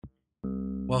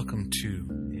Welcome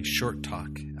to a short talk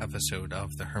episode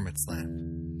of The Hermit's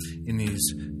Land. In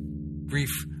these brief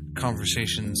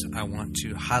conversations, I want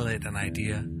to highlight an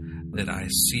idea that I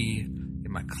see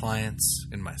in my clients,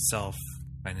 in myself,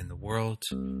 and in the world,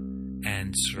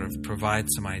 and sort of provide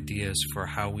some ideas for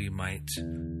how we might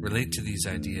relate to these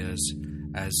ideas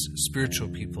as spiritual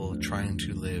people trying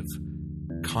to live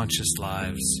conscious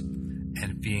lives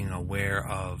and being aware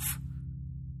of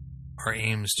our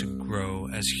aims to grow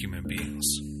as human beings.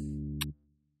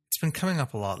 It's been coming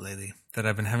up a lot lately that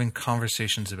I've been having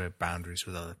conversations about boundaries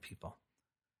with other people.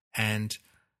 And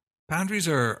boundaries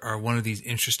are one of these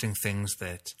interesting things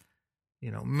that,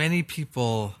 many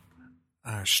people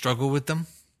struggle with them.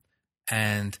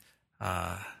 And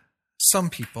some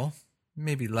people,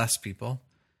 maybe less people,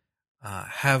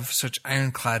 have such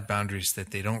ironclad boundaries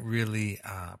that they don't really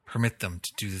permit them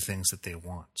to do the things that they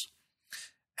want.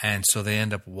 And so they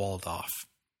end up walled off.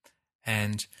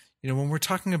 And, when we're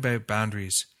talking about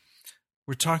boundaries,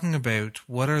 we're talking about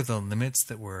what are the limits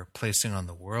that we're placing on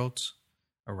the world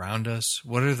around us?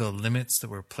 What are the limits that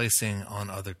we're placing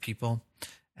on other people?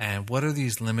 And what are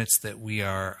these limits that we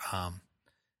are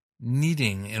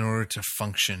needing in order to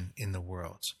function in the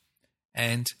world?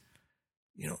 And,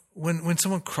 when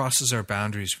someone crosses our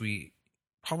boundaries, we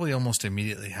probably almost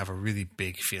immediately have a really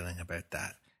big feeling about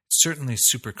that. It's certainly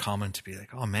super common to be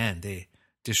like, oh man, they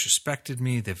disrespected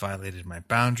me, they violated my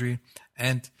boundary.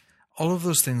 And all of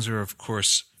those things are, of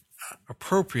course,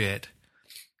 appropriate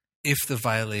if the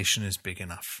violation is big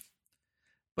enough.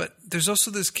 But there's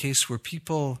also this case where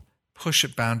people push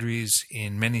at boundaries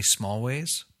in many small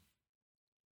ways,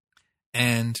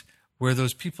 and where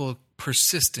those people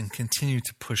persist and continue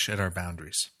to push at our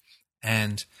boundaries.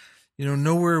 And,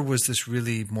 nowhere was this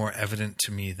really more evident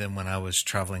to me than when I was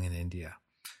traveling in India.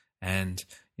 And,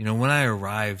 when I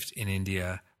arrived in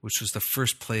India, which was the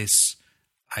first place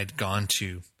I'd gone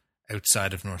to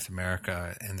outside of North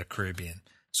America and the Caribbean,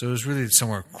 so it was really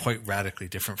somewhere quite radically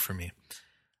different for me.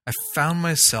 I found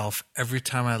myself every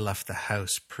time I left the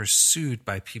house pursued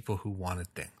by people who wanted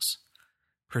things.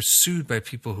 Pursued by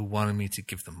people who wanted me to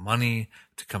give them money,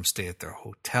 to come stay at their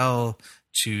hotel,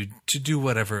 to do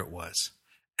whatever it was.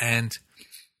 And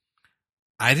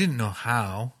I didn't know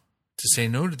how to say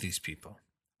no to these people.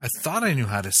 I thought I knew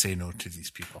how to say no to these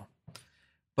people,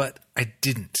 but I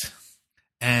didn't.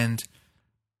 And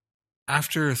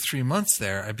after 3 months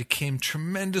there, I became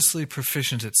tremendously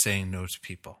proficient at saying no to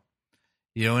people.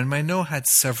 And my no had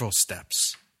several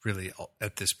steps, really,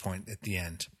 at this point, at the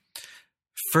end.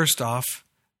 First off,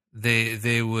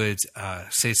 they would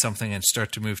say something and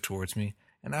start to move towards me,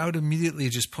 and I would immediately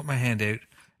just put my hand out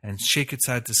and shake it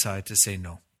side to side to say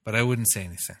no, but I wouldn't say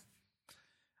anything.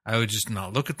 I would just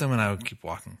not look at them and I would keep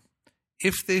walking.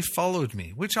 If they followed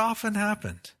me, which often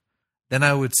happened, then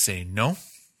I would say no.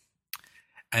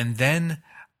 And then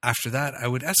after that, I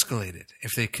would escalate it.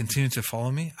 If they continued to follow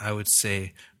me, I would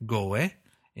say go away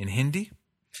in Hindi.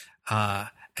 And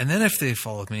then if they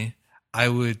followed me, I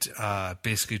would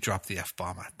basically drop the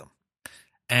F-bomb at them.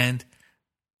 And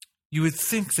you would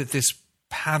think that this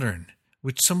pattern,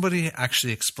 which somebody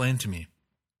actually explained to me,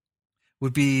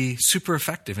 would be super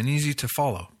effective and easy to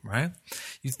follow, right?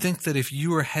 You'd think that if you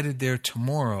were headed there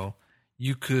tomorrow,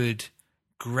 you could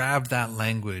grab that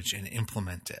language and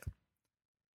implement it.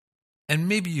 And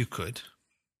maybe you could.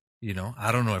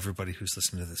 I don't know everybody who's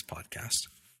listening to this podcast.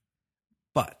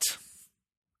 But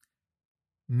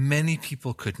many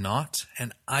people could not,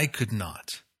 and I could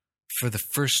not, for the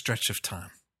first stretch of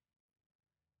time.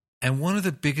 And one of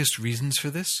the biggest reasons for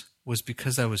this was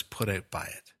because I was put out by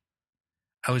it.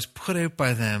 I was put out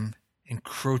by them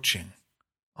encroaching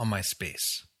on my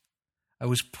space. I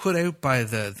was put out by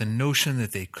the notion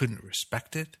that they couldn't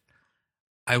respect it.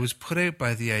 I was put out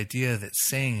by the idea that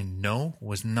saying no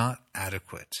was not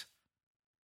adequate.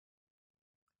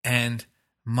 And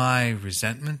my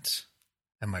resentment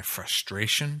and my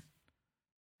frustration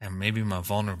and maybe my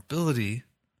vulnerability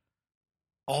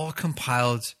all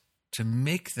compiled to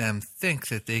make them think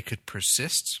that they could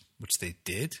persist, which they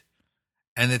did,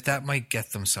 and that might get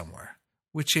them somewhere,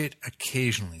 which it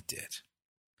occasionally did.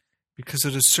 Because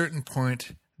at a certain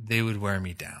point, they would wear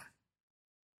me down.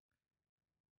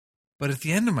 But at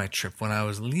the end of my trip, when I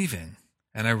was leaving,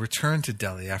 and I returned to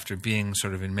Delhi after being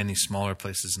sort of in many smaller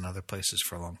places and other places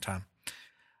for a long time,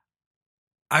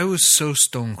 I was so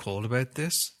stone cold about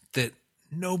this that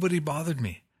nobody bothered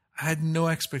me. I had no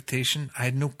expectation. I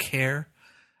had no care.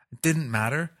 It didn't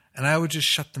matter. And I would just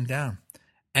shut them down.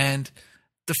 And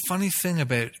the funny thing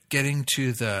about getting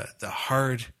to the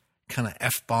hard kind of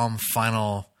F-bomb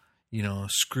final,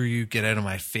 screw you, get out of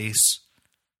my face,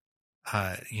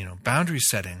 boundary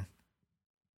setting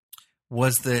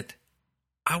was that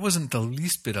I wasn't the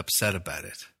least bit upset about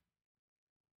it.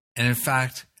 And in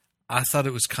fact, I thought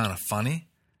it was kind of funny,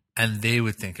 and they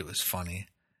would think it was funny.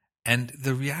 And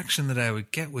the reaction that I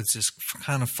would get was this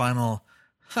kind of final,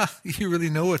 you really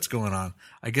know what's going on.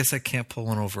 I guess I can't pull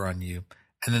one over on you.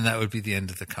 And then that would be the end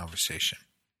of the conversation.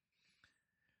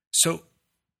 So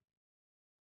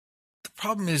the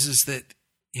problem is that,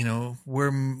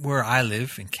 where I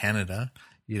live in Canada,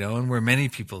 and where many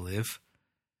people live,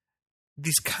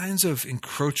 these kinds of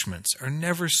encroachments are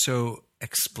never so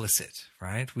explicit,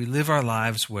 right? We live our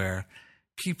lives where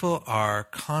people are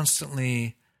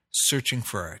constantly searching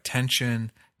for our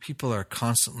attention. People are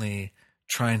constantly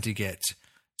trying to get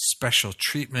special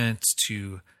treatment,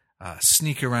 to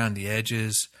sneak around the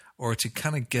edges, or to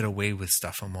kind of get away with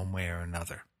stuff in one way or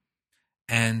another.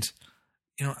 And,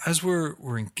 as we're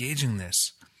engaging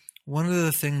this, one of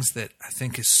the things that I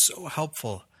think is so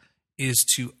helpful is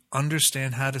to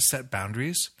understand how to set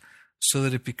boundaries so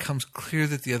that it becomes clear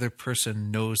that the other person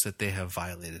knows that they have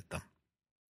violated them.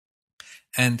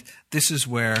 And this is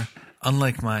where,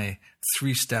 unlike my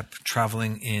 3-step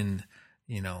traveling in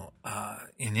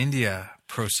India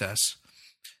process,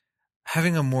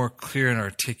 having a more clear and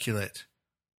articulate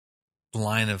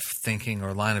line of thinking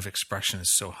or line of expression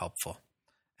is so helpful.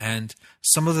 And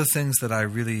some of the things that I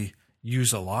really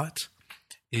use a lot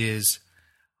is,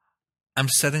 I'm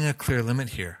setting a clear limit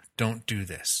here. Don't do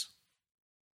this.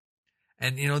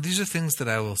 And, these are things that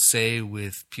I will say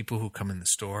with people who come in the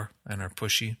store and are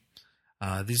pushy.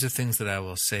 These are things that I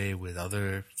will say with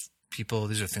other people.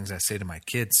 These are things I say to my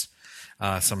kids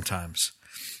sometimes.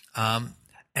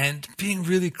 And being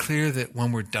really clear that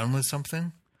when we're done with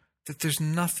something, that there's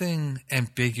nothing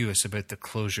ambiguous about the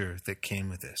closure that came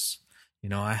with this.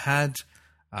 I had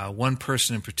one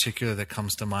person in particular that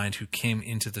comes to mind who came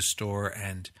into the store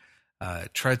and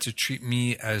tried to treat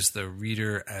me as the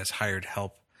reader as hired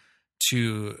help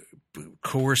to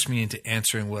coerce me into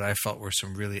answering what I felt were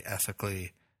some really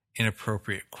ethically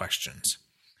inappropriate questions.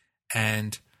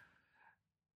 And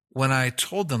when I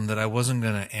told them that I wasn't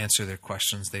going to answer their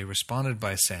questions, they responded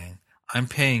by saying, "I'm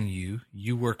paying you,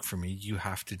 you work for me, you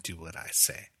have to do what I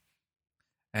say."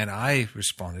 And I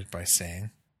responded by saying,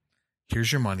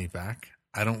 "Here's your money back.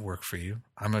 I don't work for you.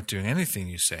 I'm not doing anything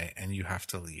you say, and you have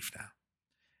to leave now."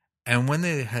 And when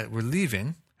they were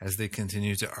leaving, as they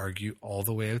continued to argue all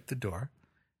the way out the door,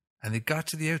 and they got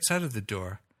to the outside of the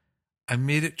door, I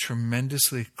made it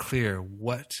tremendously clear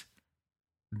what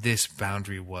this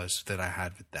boundary was that I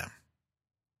had with them.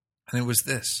 And it was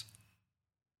this: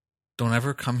 don't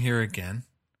ever come here again.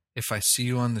 If I see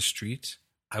you on the street,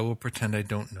 I will pretend I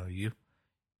don't know you.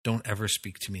 Don't ever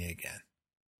speak to me again.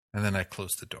 And then I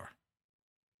closed the door.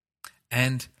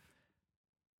 And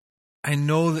I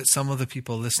know that some of the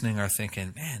people listening are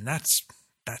thinking, man, that's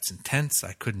intense.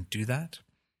 I couldn't do that.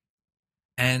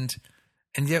 And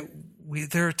yet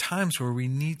there are times where we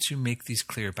need to make these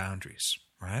clear boundaries,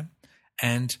 right?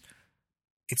 And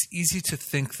it's easy to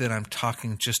think that I'm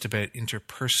talking just about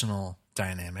interpersonal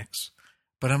dynamics,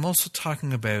 but I'm also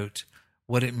talking about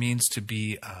what it means to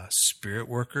be a spirit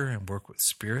worker and work with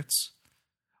spirits,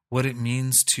 what it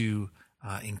means to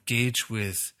engage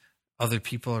with other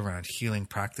people around healing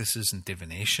practices and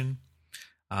divination,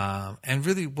 and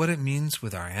really what it means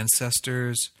with our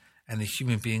ancestors and the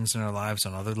human beings in our lives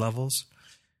on other levels.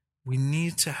 We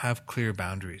need to have clear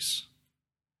boundaries.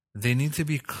 They need to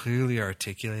be clearly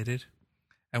articulated,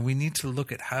 and we need to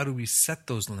look at how do we set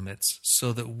those limits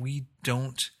so that we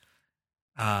don't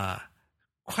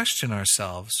question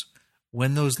ourselves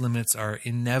when those limits are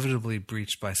inevitably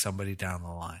breached by somebody down the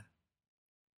line.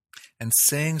 And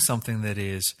saying something that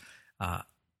is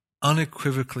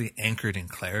unequivocally anchored in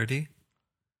clarity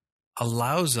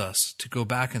allows us to go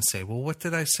back and say, well, what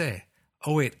did I say?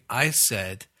 Oh, wait, I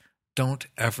said, don't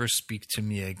ever speak to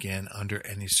me again under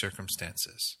any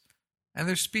circumstances. And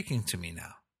they're speaking to me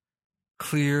now.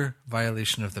 Clear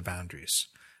violation of the boundaries.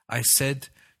 I said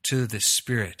to the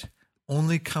spirit,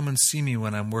 only come and see me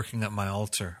when I'm working at my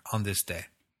altar on this day.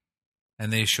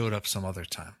 And they showed up some other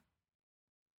time.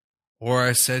 Or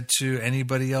I said to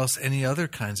anybody else any other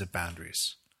kinds of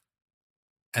boundaries,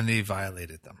 and they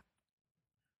violated them.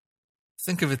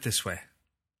 Think of it this way.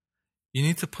 You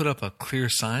need to put up a clear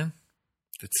sign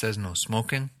that says no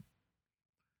smoking.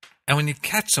 And when you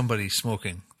catch somebody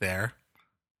smoking there,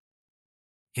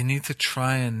 you need to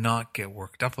try and not get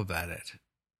worked up about it,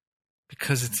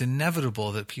 because it's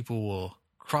inevitable that people will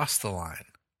cross the line.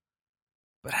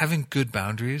 But having good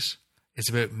boundaries is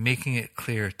about making it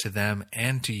clear to them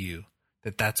and to you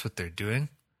that that's what they're doing,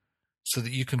 so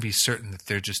that you can be certain that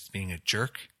they're just being a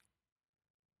jerk,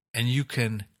 and you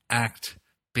can act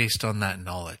based on that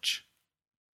knowledge,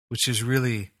 which is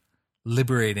really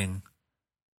liberating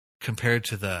compared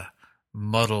to the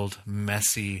muddled,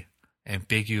 messy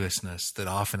ambiguousness that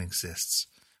often exists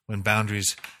when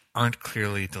boundaries aren't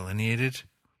clearly delineated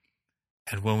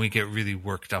and when we get really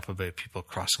worked up about people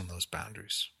crossing those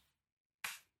boundaries.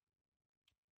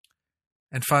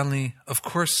 And finally, of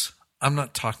course, I'm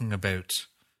not talking about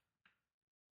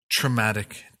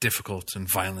traumatic, difficult, and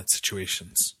violent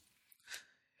situations.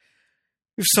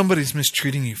 If somebody's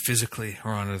mistreating you physically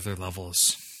or on other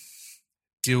levels,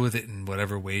 deal with it in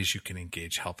whatever ways you can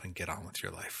engage, help, and get on with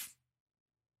your life.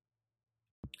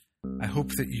 I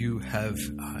hope that you have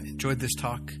enjoyed this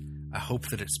talk. I hope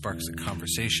that it sparks a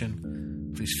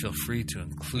conversation. Please feel free to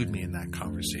include me in that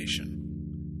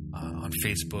conversation on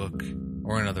Facebook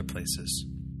or in other places.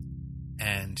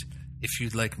 And if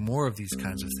you'd like more of these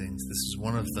kinds of things, this is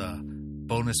one of the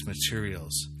bonus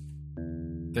materials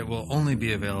that will only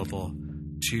be available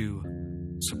to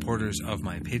supporters of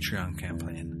my Patreon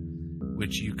campaign,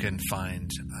 which you can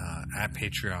find at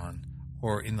Patreon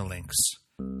or in the links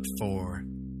for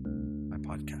my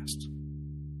podcast.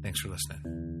 Thanks for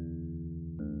listening.